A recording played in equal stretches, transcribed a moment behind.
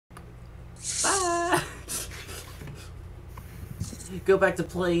Go back to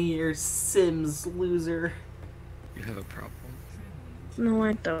playing your Sims, loser. You have a problem. No,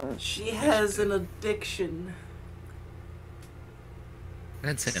 I don't. She has an addiction. I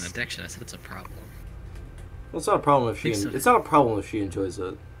didn't say an addiction. I said it's a problem. Well, it's not a problem if it's not a problem if she enjoys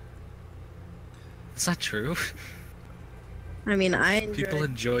it. It's not true. I mean, I enjoy People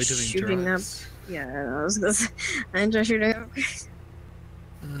enjoy doing shooting drugs. up. Yeah, I was gonna say, I enjoy shooting up.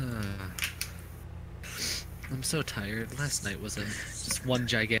 I'm so tired. Last night was just one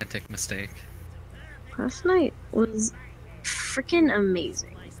gigantic mistake. Last night was freaking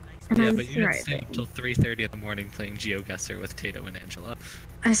amazing. And Yeah, I'm but you didn't stay thriving. up till 3:30 in the morning playing GeoGuessr with Tato and Angela.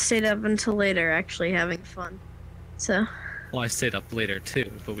 I stayed up until later, actually having fun. So. Well, I stayed up later too,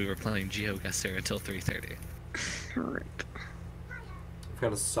 but we were playing GeoGuessr until 3:30. Alright. I've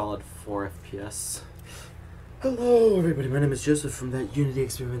got a solid 4 FPS. Hello, everybody. My name is Joseph from that Unity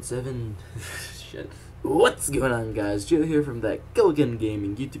Experiment 7. Shit. What's going on, guys? Joe here from that Go Again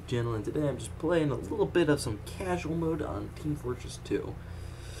Gaming YouTube channel, and today I'm just playing a little bit of some casual mode on Team Fortress 2.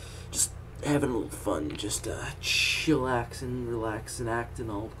 Just having a little fun, just chillaxing, relaxing, acting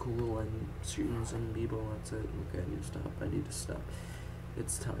all cool, and shooting some people. That's it. Okay, I need to stop.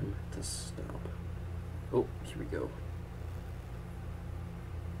 It's time to stop. Oh, here we go.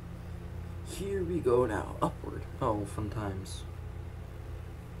 Here we go now. Upward. Oh, fun times.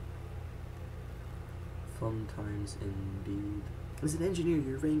 Fun times indeed. As an engineer,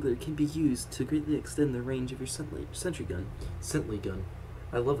 your Wrangler can be used to greatly extend the range of your sentry gun. Sentry gun.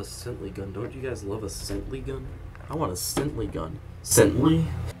 I love a sentry gun. Don't you guys love a sentry gun? I want a sentry gun. Sentry?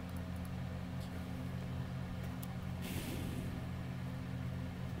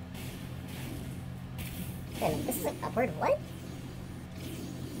 Wait, this isn't upward, what?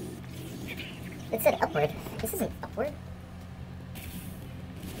 It said upward. This isn't upward.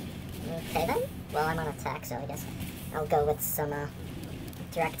 Okay then. Well, I'm on attack, so I guess I'll go with some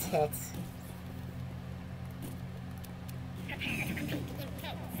direct hits.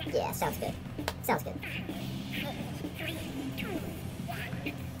 Yeah, sounds good. Sounds good.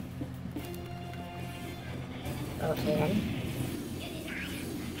 Okay then.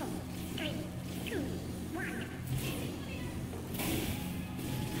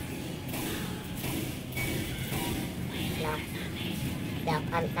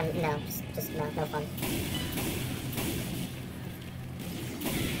 No, just no fun.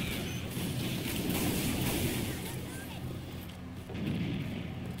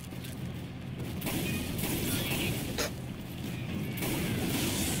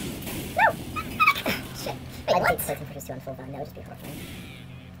 No! Shit. Wait, what? Team Fortress 2 on full volume, that would just be horrifying.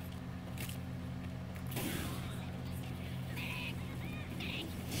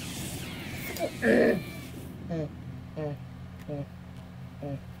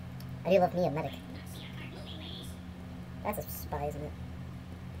 I do love me a medic. That's a spy, isn't it?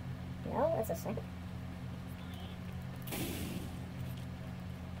 No, that's a sniper.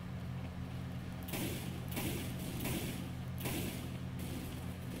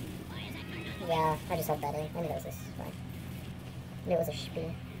 Yeah, I just had that in. I knew that was a spy. I knew it was a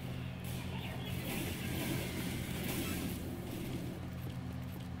spy.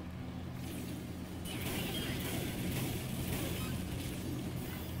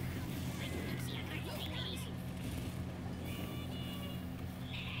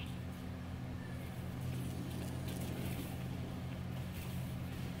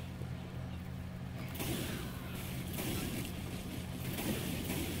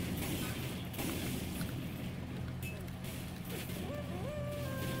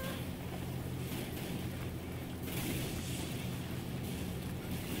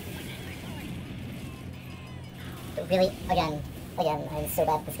 Really? Again, I'm so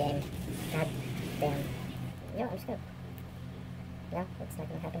bad at this game. God damn. You know what, I'm just gonna... No, that's not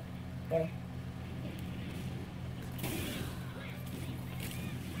gonna happen. Really?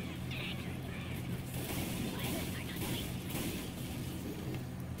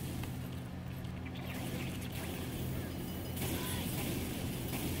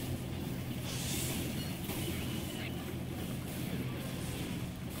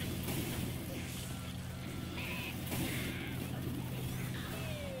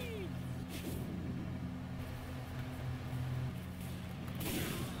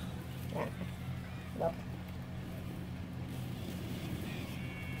 Well.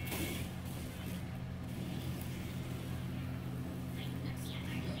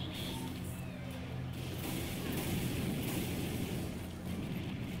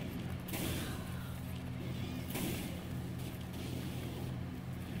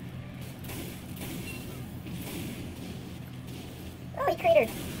 Oh, he cratered.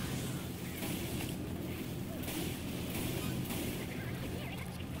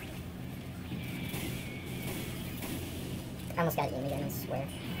 almost got him again, I swear.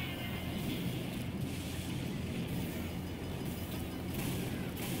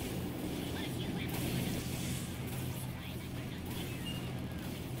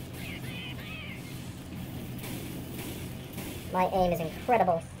 My aim is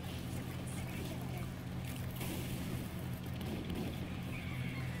incredible.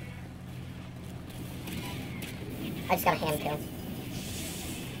 I just got a hand kill.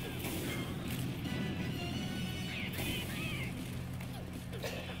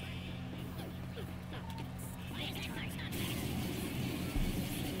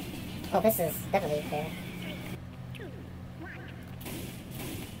 Oh, this is definitely fair.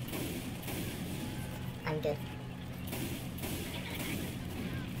 I'm good.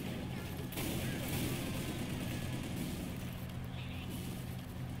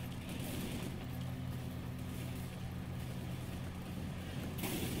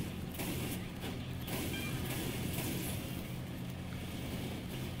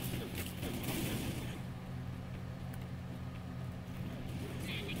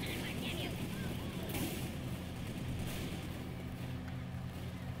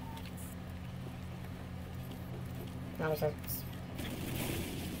 Now we should...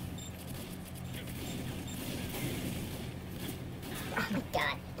 Oh my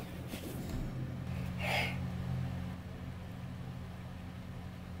god.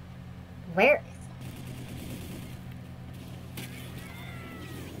 Where?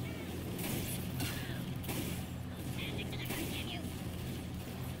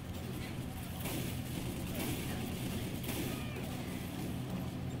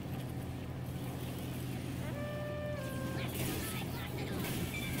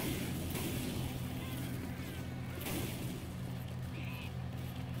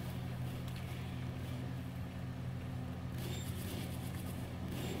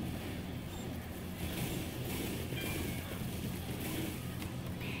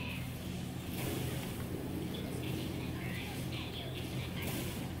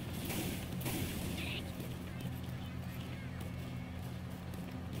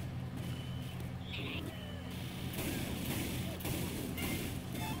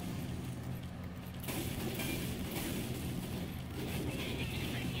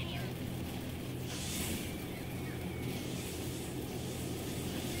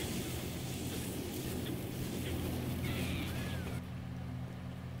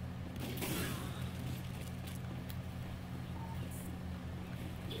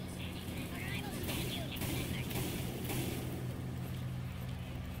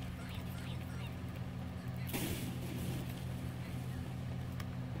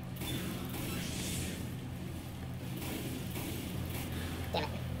 Damn it.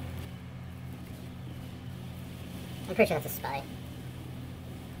 I'm pretty sure that's a spy.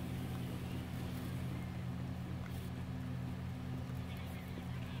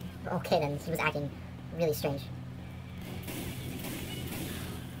 Okay then, he was acting really strange.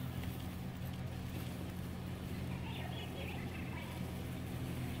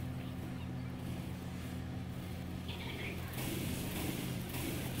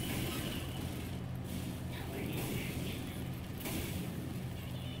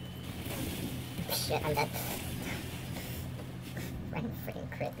 Shit, I'm dead. Random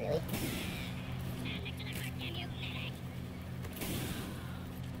freaking crit, really?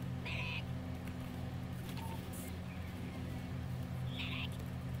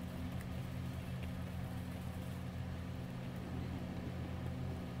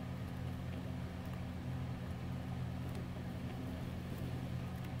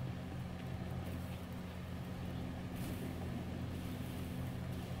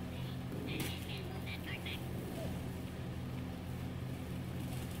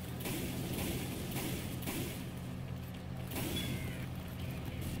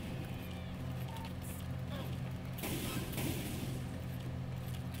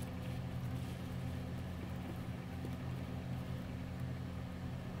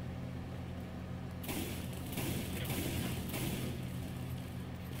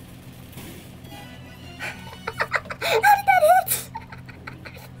 How did that hit?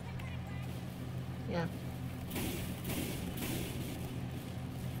 Yeah.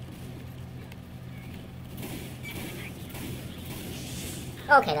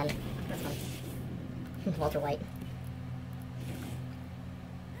 Okay then. That's fine. Walter White.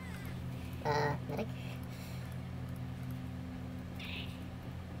 Medic?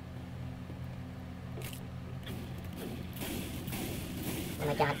 Oh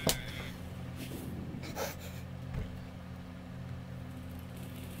my god.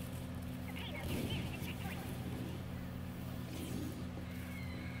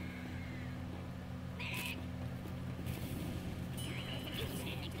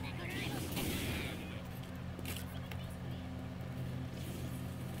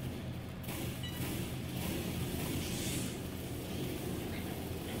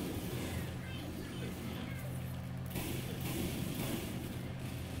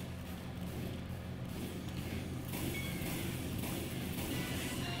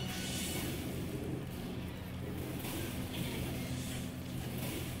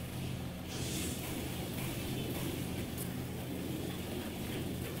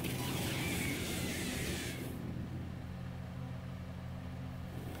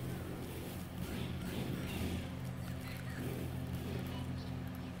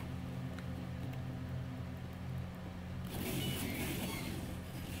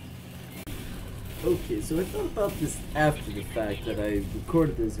 Okay, so I thought about this after the fact that I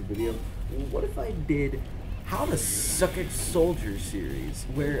recorded this video. What if I did How to Suck at Soldiers series,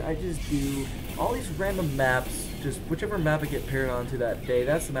 where I just do all these random maps, just whichever map I get paired onto that day,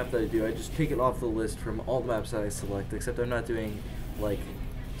 that's the map that I do. I just take it off the list from all the maps that I select, except I'm not doing, like,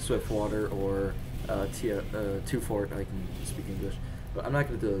 Swiftwater or Two Fort. I can speak English. But I'm not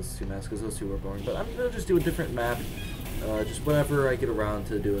going to do those two maps because those two are boring. But I'm going to just do a different map, just whenever I get around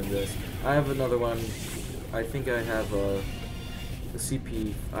to doing this. I have another one. I think I have a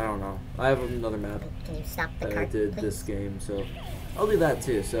CP. I don't know. I have another map Can you stop the that cart, I did please? this game, so I'll do that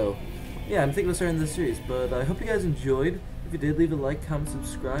too. So yeah, I'm thinking of starting this series. But I hope you guys enjoyed. If you did, leave a like, comment,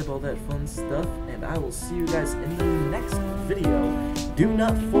 subscribe, all that fun stuff, and I will see you guys in the next video. Do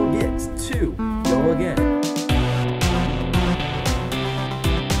not forget to go again.